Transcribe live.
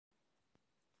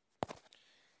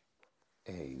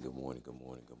Hey, good morning,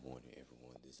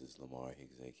 everyone. This is Lamar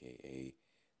Hicks, aka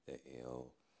the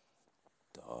L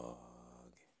Dog.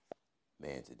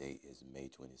 Man, today is May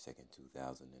 22nd,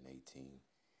 2018.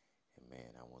 And man,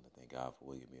 I want to thank God for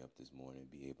waking me up this morning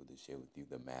and be able to share with you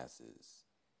the masses,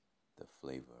 the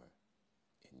flavor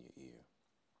in your ear.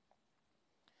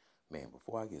 Man,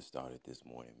 before I get started this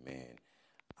morning, man,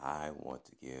 I want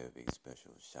to give a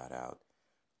special shout out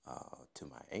to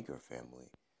my anchor family,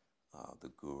 the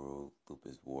Guru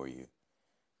Lupus Warrior.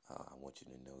 I want you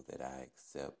to know that I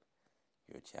accept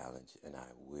your challenge and I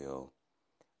will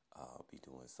be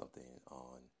doing something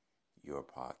on your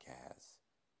podcast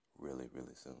really,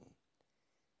 really soon.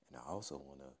 And I also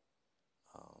want to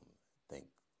thank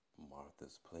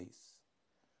Martha's Place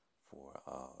for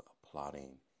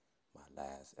applauding my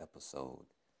last episode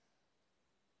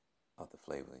of The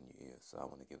Flavor in Your Ear. So I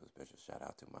want to give a special shout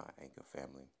out to my anchor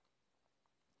family.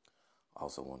 I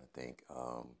also want to thank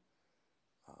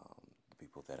the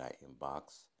people that I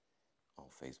inbox on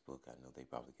Facebook. I know they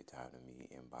probably get tired of me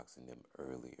inboxing them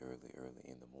early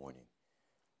in the morning.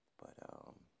 But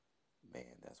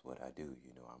man, that's what I do.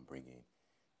 I'm bringing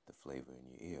the flavor in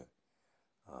your ear.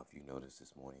 If you notice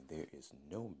this morning, there is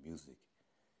no music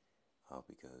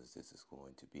because this is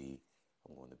going to be,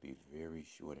 I'm going to be very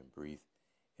short and brief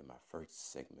in my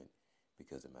first segment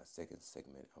because in my second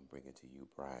segment, I'm bringing to you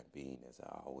Brian Bean as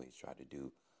I always try to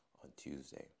do on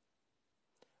Tuesday.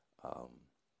 Um,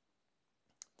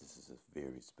 this is a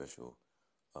very special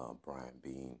Brian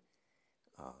Bean.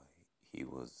 Uh, he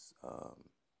was,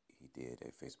 he did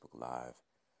a Facebook Live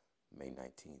May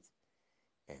 19th,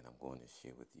 and I'm going to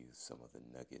share with you some of the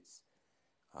nuggets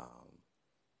um,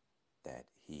 that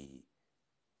he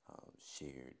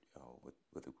shared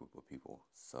with a group of people.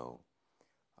 So,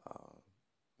 uh,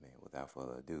 man, without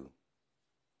further ado,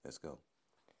 let's go.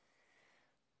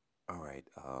 All right,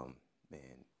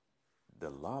 man, the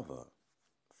lava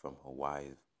from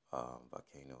Hawaii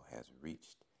volcano has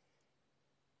reached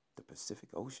the Pacific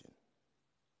Ocean,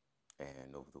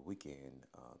 and over the weekend,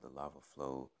 the lava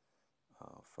flow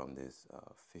from this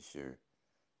fissure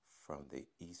from the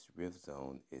East Rift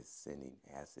Zone is sending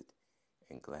acid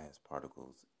and glass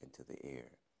particles into the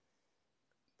air.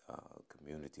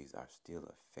 Communities are still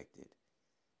affected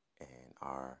and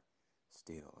are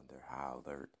still under high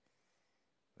alert.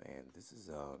 Man, this is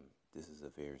a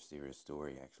very serious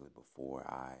story. Actually, before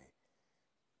I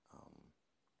um,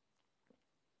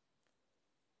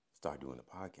 start doing the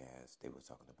podcast, they were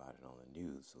talking about it on the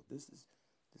news. So this is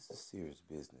serious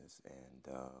business,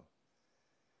 and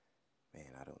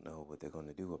man, I don't know what they're going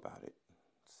to do about it.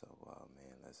 So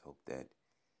man, let's hope that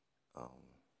um,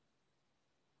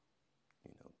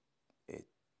 you know it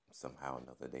somehow or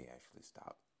another they actually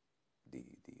stop the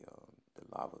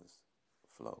lava's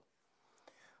flow.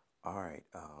 All right,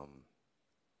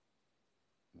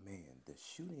 man, the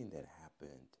shooting that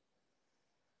happened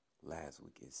last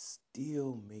week is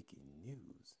still making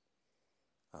news.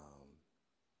 Um,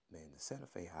 man, the Santa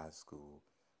Fe High School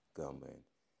gunman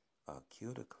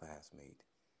killed a classmate,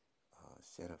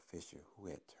 Shanna Fisher, who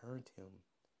had turned him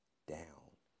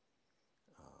down.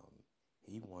 Um,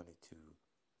 he wanted to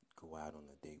go out on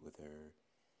a date with her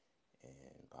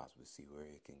and possibly see where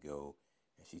it can go,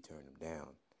 and she turned him down.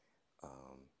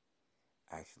 Um,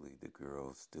 Actually, the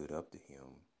girl stood up to him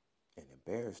and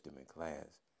embarrassed him in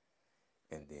class,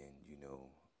 and then,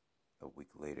 a week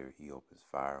later, he opens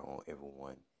fire on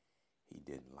everyone he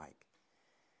didn't like.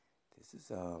 This is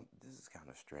kind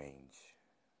of strange,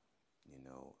 you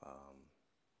know.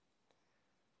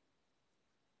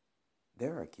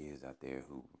 There are kids out there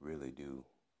who really do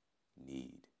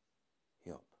need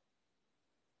help.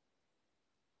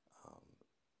 Um,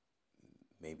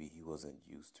 Maybe he wasn't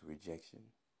used to rejection,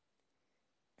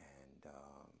 and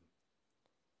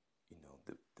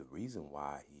the reason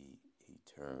why he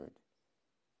turned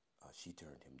she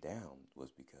turned him down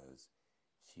was because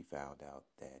she found out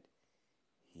that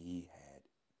he had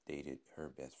dated her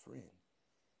best friend.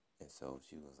 And so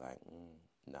she was like,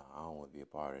 no, I don't want to be a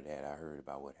part of that. I heard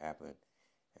about what happened.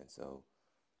 And so,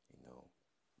 you know,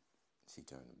 she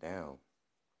turned him down.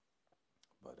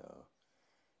 But,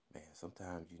 man,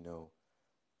 sometimes,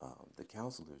 the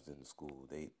counselors in the school,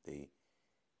 they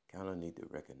kind of need to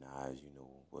recognize,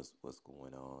 what's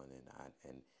going on.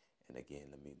 And again,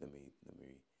 let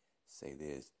me say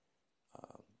this.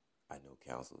 Um, I know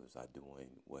counselors are doing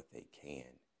what they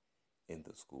can in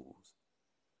the schools.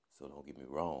 So don't get me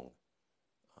wrong.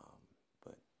 Um,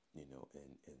 but,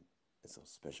 in some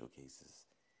special cases,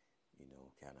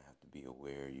 kind of have to be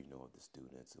aware, of the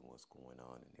students and what's going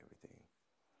on and everything.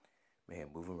 Man,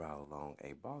 moving right along,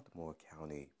 a Baltimore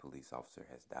County police officer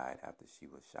has died after she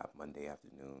was shot Monday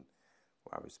afternoon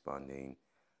while responding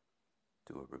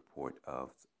to a report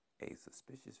of a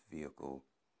suspicious vehicle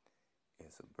in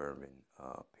suburban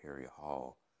Perry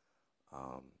Hall.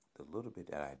 The little bit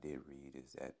that I did read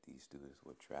is that these students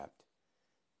were trapped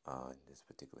in this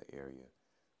particular area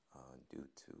due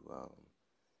to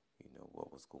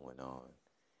what was going on.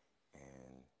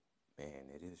 And man,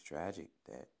 it is tragic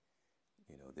that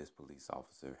this police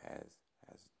officer has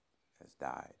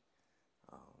died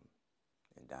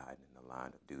and died in the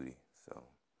line of duty. So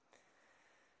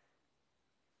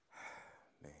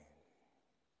man,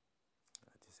 I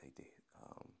just hate to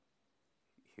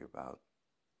hear about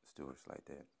stewards like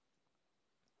that.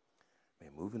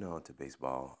 Man, moving on to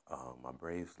baseball, my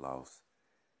Braves lost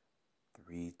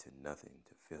 3-0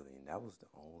 to Philly, and that was the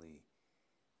only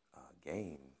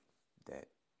game that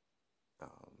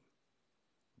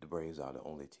the Braves are the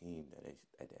only team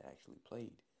that actually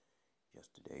played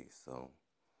yesterday. So,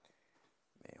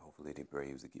 man, hopefully the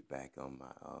Braves will get back on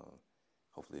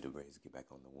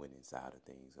the winning side of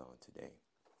things on today.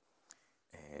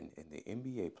 And in the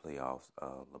NBA playoffs,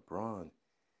 LeBron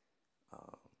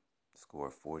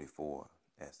scored 44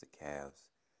 as the Cavs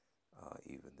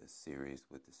even the series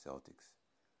with the Celtics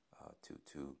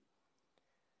 2-2.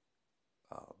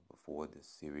 Before the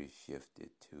series shifted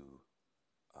to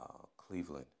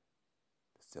Cleveland,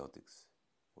 the Celtics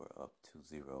were up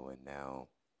 2-0, and now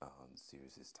the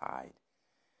series is tied.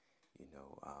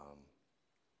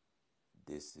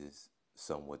 This is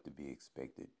somewhat to be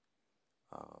expected.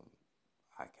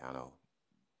 I kind of,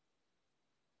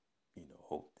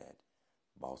 hoped that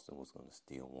Boston was going to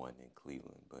steal one in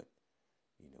Cleveland, but,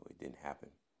 it didn't happen.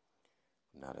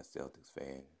 I'm not a Celtics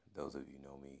fan. Those of you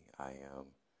know me, I am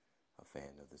a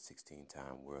fan of the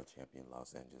 16-time world champion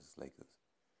Los Angeles Lakers.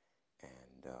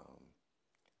 And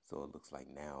so it looks like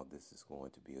now this is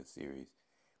going to be a series,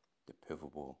 the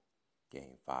pivotal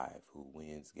Game 5. Who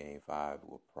wins Game 5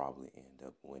 will probably end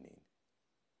up winning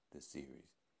the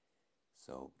series.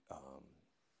 So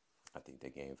I think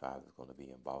that Game 5 is going to be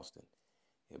in Boston.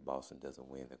 If Boston doesn't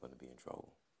win, they're going to be in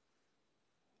trouble.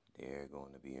 They're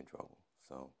going to be in trouble.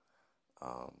 So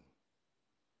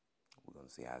we're going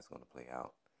to see how it's going to play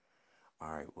out.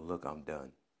 All right, well, look, I'm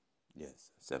done.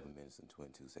 Yes, 7 minutes and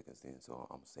 22 seconds in, so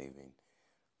I'm saving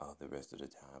the rest of the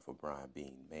time for Brian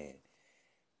Bean. Man,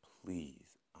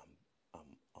 please,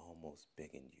 I'm almost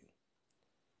begging you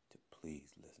to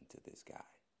please listen to this guy.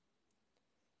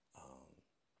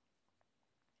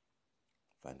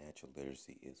 Financial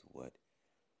literacy is what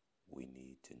we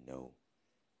need to know.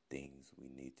 Things we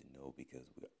need to know,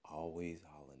 because we're always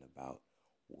hollering about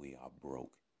we are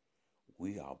broke.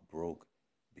 We are broke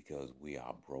because we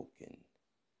are broken.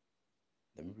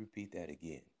 Let me repeat that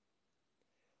again.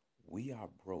 We are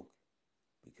broke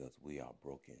because we are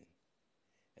broken.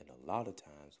 And a lot of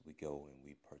times we go and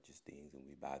we purchase things and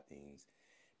we buy things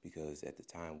because at the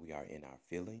time we are in our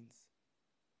feelings.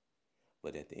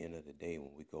 But at the end of the day,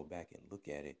 when we go back and look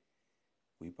at it,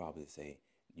 we probably say,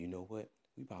 you know what?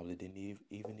 We probably didn't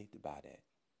even need to buy that.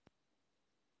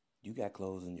 You got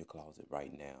clothes in your closet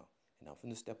right now, and I'm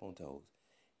finna step on toes.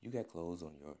 You got clothes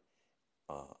on your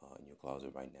in your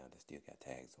closet right now that still got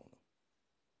tags on them.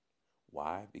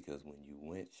 Why? Because when you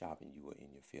went shopping, you were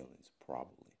in your feelings,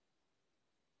 probably.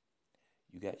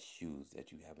 You got shoes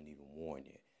that you haven't even worn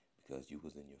yet because you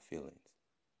was in your feelings.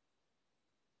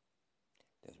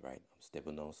 That's right. I'm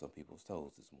stepping on some people's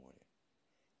toes this morning.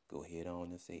 Go ahead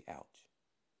on and say ouch.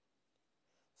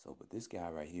 So, but this guy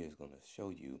right here is going to show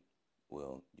you,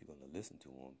 well, you're going to listen to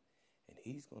him, and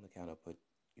he's going to kind of put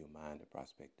your mind in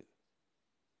perspective.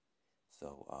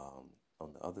 So,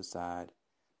 on the other side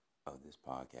of this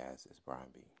podcast is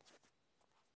Brian B.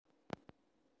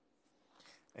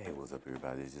 Hey, what's up,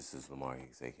 everybody? This is Lamar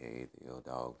Hicks, a.k.a. the Ill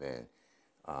Dog Band.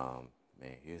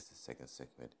 Man, here's the second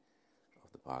segment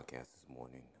of the podcast this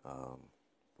morning.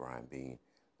 Brian B.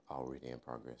 already in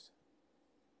progress.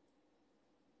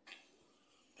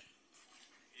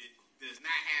 Does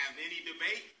not have any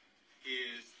debate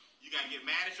is you got to get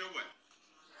mad at your what?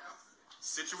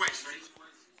 Situation.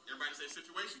 Everybody say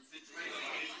situation?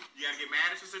 You got to get mad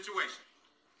at your situation.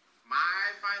 My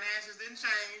finances didn't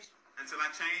change until I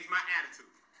changed my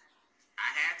attitude. I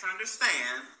had to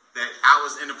understand that I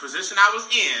was in the position I was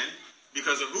in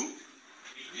because of who?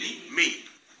 Me.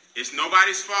 It's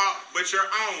nobody's fault but your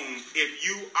own if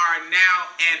you are now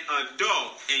an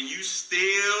adult and you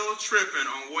still tripping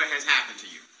on what has happened to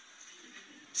you.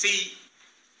 See,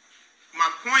 my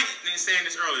point in saying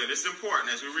this earlier, this is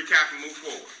important as we recap and move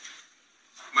forward.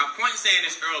 My point in saying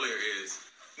this earlier is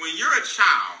when you're a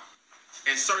child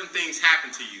and certain things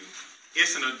happen to you,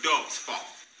 it's an adult's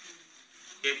fault.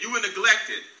 If you were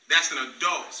neglected, that's an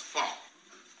adult's fault.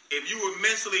 If if you were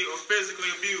mentally or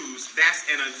physically abused, that's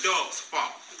an adult's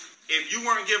fault. If you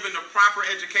weren't given the proper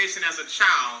education as a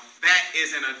child, that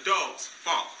is an adult's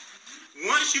fault.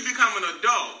 Once you become an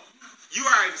adult, you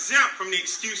are exempt from the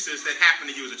excuses that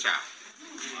happened to you as a child.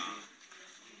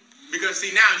 Because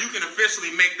see, now you can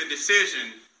officially make the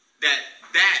decision that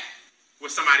that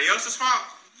was somebody else's fault,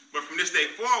 but from this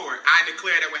day forward, I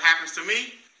declare that what happens to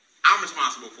me, I'm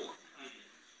responsible for.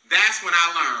 That's when I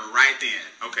learned right then,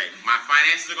 okay, my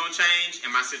finances are going to change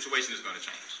and my situation is going to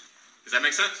change. Does that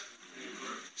make sense?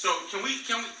 So can we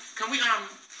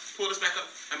pull this back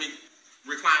up? I mean,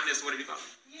 recline this. What did you call it?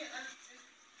 Yeah.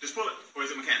 Just pull it, or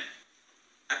is it mechanic?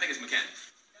 I think it's mechanic.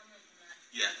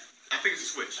 Yeah, I think it's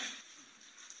a switch.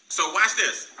 So watch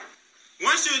this.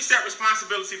 Once you accept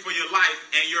responsibility for your life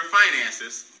and your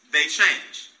finances, they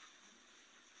change.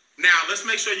 Now, let's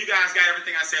make sure you guys got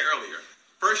everything I said earlier.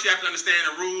 First, you have to understand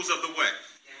the rules of the what?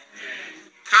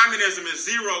 Communism is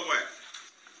zero what?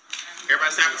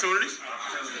 Everybody's opportunities?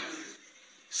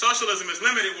 Socialism is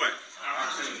limited what?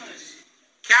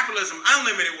 Capitalism,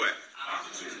 unlimited what?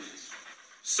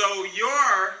 So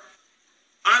your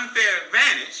unfair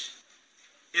advantage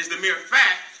is the mere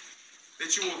fact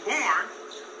that you were born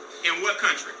in what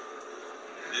country?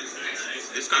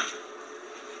 This country.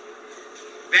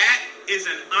 That is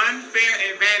an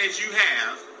unfair advantage you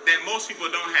have that most people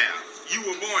don't have. You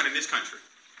were born in this country.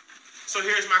 So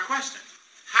here's my question.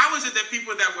 How is it that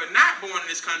people that were not born in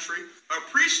this country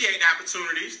appreciate the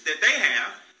opportunities that they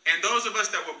have, and those of us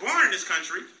that were born in this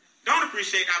country don't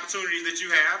appreciate the opportunities that you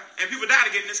have, and people die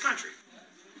to get in this country?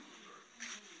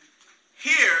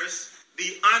 Here's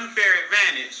the unfair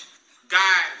advantage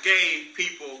God gave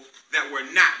people that were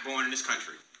not born in this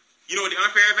country. You know what the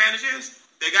unfair advantage is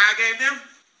that God gave them?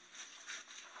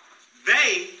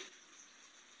 They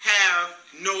have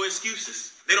no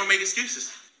excuses. They don't make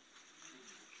excuses.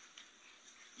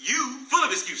 You full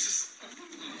of excuses.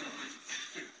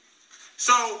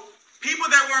 So people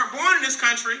that weren't born in this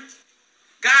country,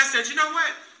 God said, you know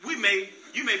what? You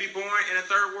may be born in a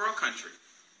third world country.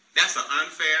 That's an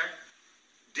unfair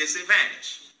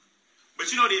disadvantage.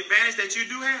 But you know the advantage that you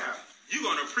do have? You're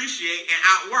going to appreciate and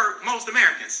outwork most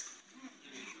Americans.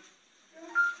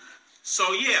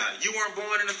 So yeah, you weren't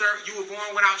born in you were born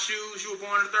without shoes, you were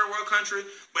born in a third world country,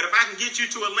 but if I can get you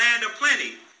to a land of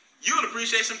plenty, you'll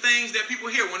appreciate some things that people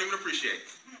here won't even appreciate.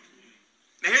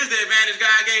 Now here's the advantage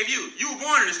God gave you. You were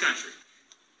born in this country.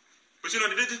 But you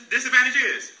know what the disadvantage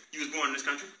is? You was born in this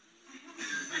country.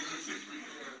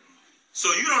 So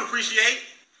you don't appreciate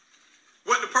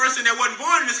what the person that wasn't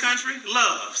born in this country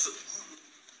loves.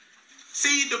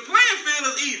 See, the playing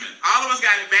field is even. All of us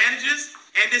got advantages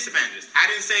and disadvantages. I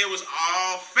didn't say it was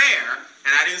all fair,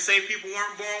 and I didn't say people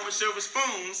weren't born with silver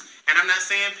spoons, and I'm not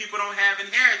saying people don't have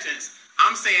inheritance.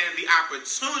 I'm saying the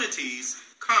opportunities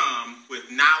come with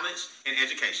knowledge and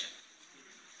education.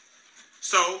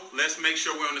 So let's make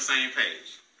sure we're on the same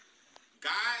page.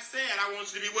 God said, I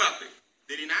want you to be wealthy.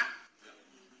 Did he not?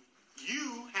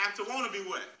 You have to want to be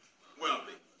what?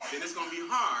 Wealthy. Then it's going to be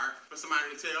hard for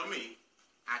somebody to tell me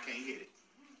I can't hit it.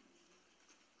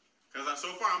 Because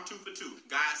so far I'm 2 for 2.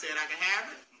 God said I can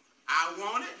have it. I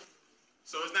want it.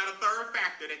 So it's not a third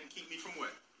factor that can keep me from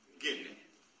what? Getting it.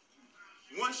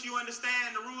 Once you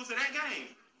understand the rules of that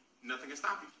game, nothing can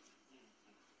stop you.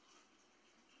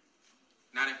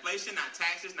 Not inflation, not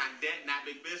taxes, not debt, not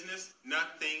big business.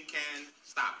 Nothing can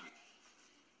stop you.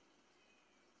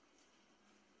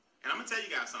 And I'm going to tell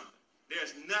you guys something.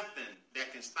 There's nothing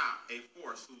that can stop a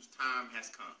force whose time has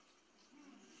come.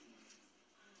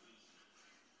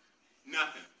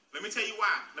 Nothing. Let me tell you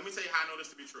why. Let me tell you how I know this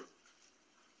to be true.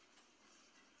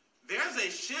 There's a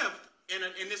shift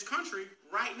in this country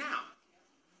right now.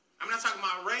 I'm not talking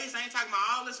about race. I ain't talking about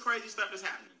all this crazy stuff that's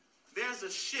happening. There's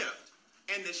a shift.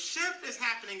 And the shift that's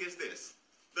happening is this.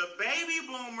 The baby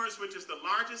boomers, which is the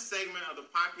largest segment of the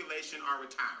population, are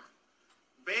retiring.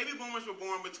 Baby boomers were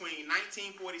born between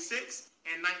 1946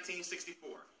 and 1964.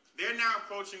 They're now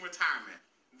approaching retirement.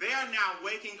 They are now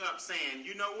waking up saying,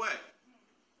 you know what?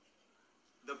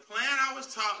 The plan I was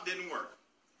taught didn't work.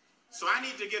 So I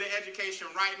need to get an education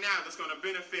right now that's going to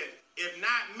benefit, if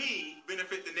not me,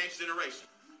 benefit the next generation.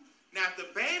 Now, if the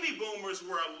baby boomers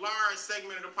were a large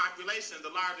segment of the population,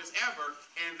 the largest ever,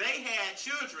 and they had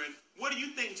children, what do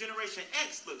you think Generation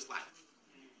X looks like?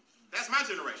 That's my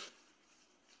generation.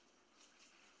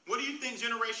 What do you think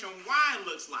Generation Y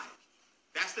looks like?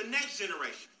 That's the next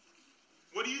generation.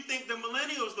 What do you think the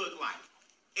millennials look like?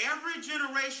 Every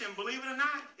generation, believe it or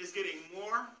not, is getting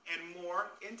more and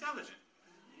more intelligent.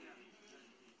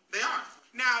 They are.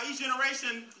 Now, each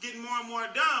generation getting more and more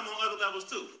dumb on other levels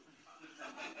too.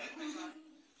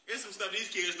 It's some stuff these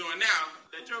kids doing now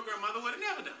that your grandmother would have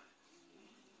never done.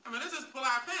 I mean, let's just pull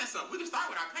our pants up. We can start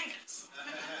with our pants.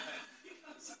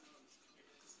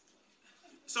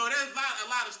 So there's a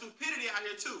lot of stupidity out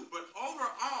here too. But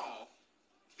overall,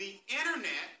 the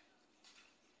internet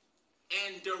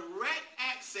and direct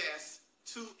access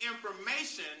to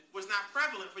information was not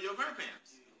prevalent for your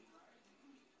grandparents.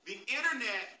 The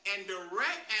internet and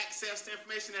direct access to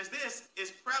information as this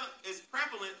is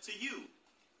prevalent to you.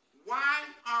 Why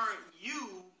aren't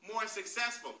you more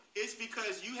successful? It's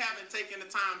because you haven't taken the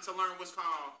time to learn what's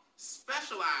called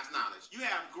specialized knowledge. You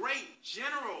have great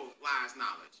generalized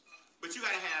knowledge, but you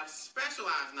got to have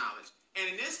specialized knowledge. And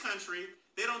in this country,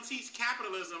 they don't teach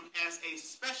capitalism as a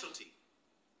specialty.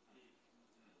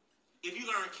 If you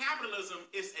learn capitalism,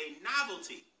 it's a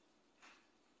novelty.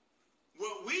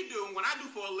 What we do, what I do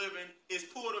for a living, is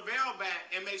pull the veil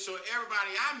back and make sure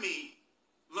everybody I meet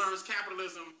learns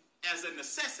capitalism as a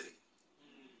necessity.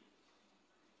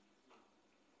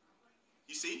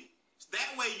 You see?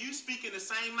 That way you speak in the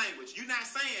same language. You're not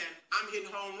saying, I'm hitting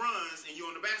home runs and you're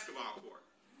on the basketball court.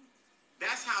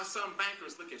 That's how some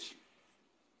bankers look at you.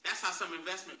 That's how some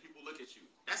investment people look at you.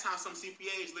 That's how some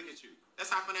CPAs look at you. That's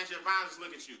how financial advisors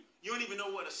look at you. You don't even know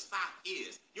what a stock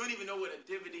is. You don't even know what a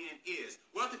dividend is.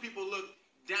 Wealthy people look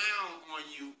down on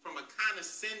you from a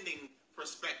condescending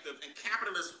perspective, and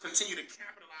capitalists continue to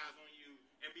capitalize on you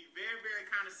and be very, very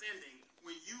condescending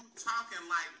when you talking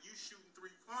like you shooting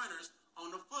three-pointers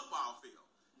on the football field.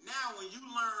 Now, when you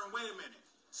learn, wait a minute,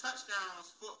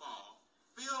 touchdowns, football,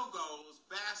 field goals,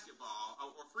 basketball,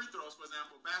 or free throws, for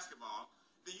example, basketball,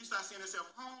 then you start seeing yourself,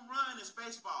 home run is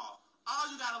baseball. All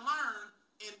you got to learn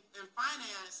in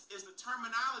finance is the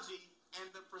terminology and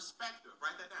the perspective.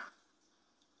 Write that down.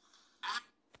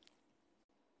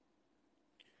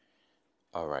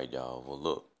 All right, y'all. Well,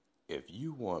 look, if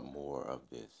you want more of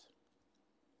this,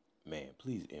 man,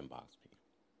 please inbox me.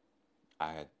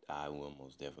 I will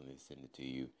most definitely send it to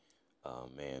you.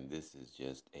 Man, this is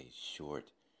just a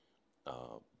short,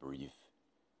 brief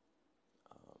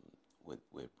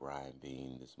with Brian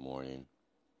Bean this morning.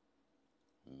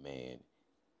 Man,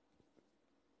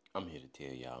 I'm here to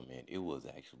tell y'all, man, it was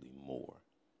actually more.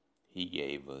 He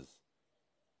gave us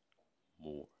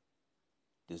more.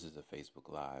 This is a Facebook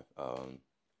Live.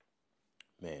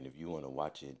 Man, if you want to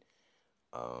watch it,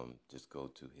 just go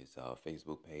to his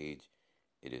Facebook page.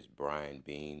 It is Brian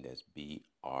Bean. That's Brian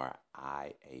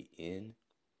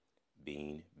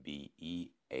Bean, Beane.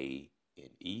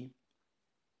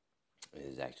 It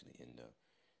is actually in the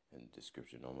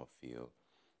description on my field.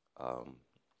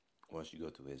 Once you go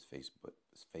to his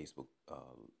Facebook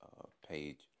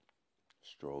page,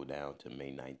 stroll down to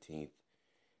May 19th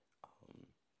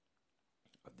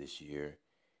of this year,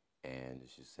 and it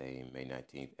should say May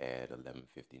 19th at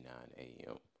 11:59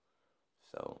 a.m.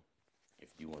 So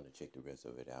if you want to check the rest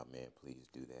of it out, man, please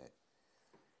do that.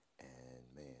 And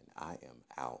man, I am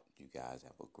out. You guys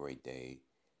have a great day,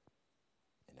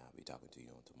 and I'll be talking to you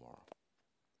on tomorrow.